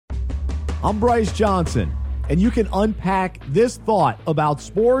I'm Bryce Johnson, and you can unpack this thought about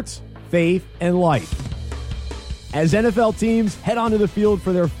sports, faith, and life. As NFL teams head onto the field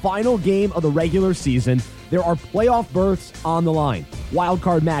for their final game of the regular season, there are playoff berths on the line,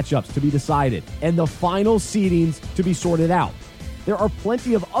 wildcard matchups to be decided, and the final seedings to be sorted out. There are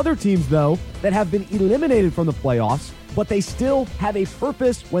plenty of other teams, though, that have been eliminated from the playoffs, but they still have a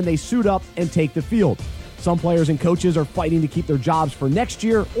purpose when they suit up and take the field. Some players and coaches are fighting to keep their jobs for next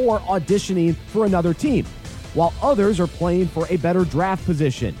year or auditioning for another team, while others are playing for a better draft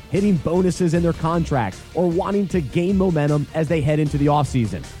position, hitting bonuses in their contract, or wanting to gain momentum as they head into the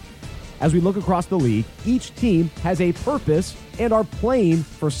offseason. As we look across the league, each team has a purpose and are playing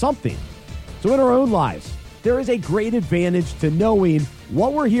for something. So in our own lives, there is a great advantage to knowing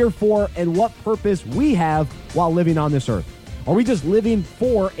what we're here for and what purpose we have while living on this earth. Are we just living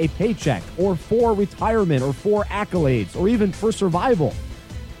for a paycheck or for retirement or for accolades or even for survival?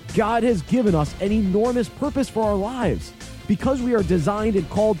 God has given us an enormous purpose for our lives. Because we are designed and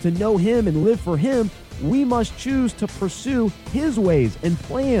called to know Him and live for Him, we must choose to pursue His ways and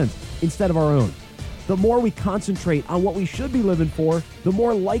plans instead of our own. The more we concentrate on what we should be living for, the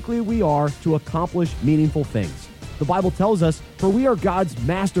more likely we are to accomplish meaningful things. The Bible tells us, for we are God's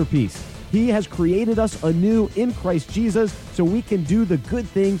masterpiece. He has created us anew in Christ Jesus so we can do the good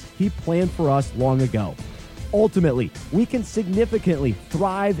things He planned for us long ago. Ultimately, we can significantly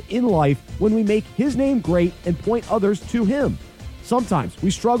thrive in life when we make His name great and point others to Him. Sometimes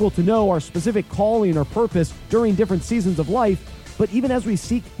we struggle to know our specific calling or purpose during different seasons of life, but even as we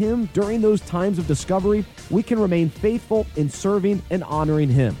seek Him during those times of discovery, we can remain faithful in serving and honoring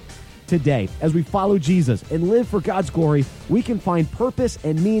Him. Today, as we follow Jesus and live for God's glory, we can find purpose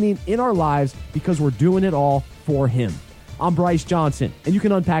and meaning in our lives because we're doing it all for Him. I'm Bryce Johnson, and you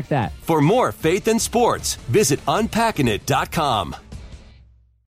can unpack that. For more faith and sports, visit unpackingit.com.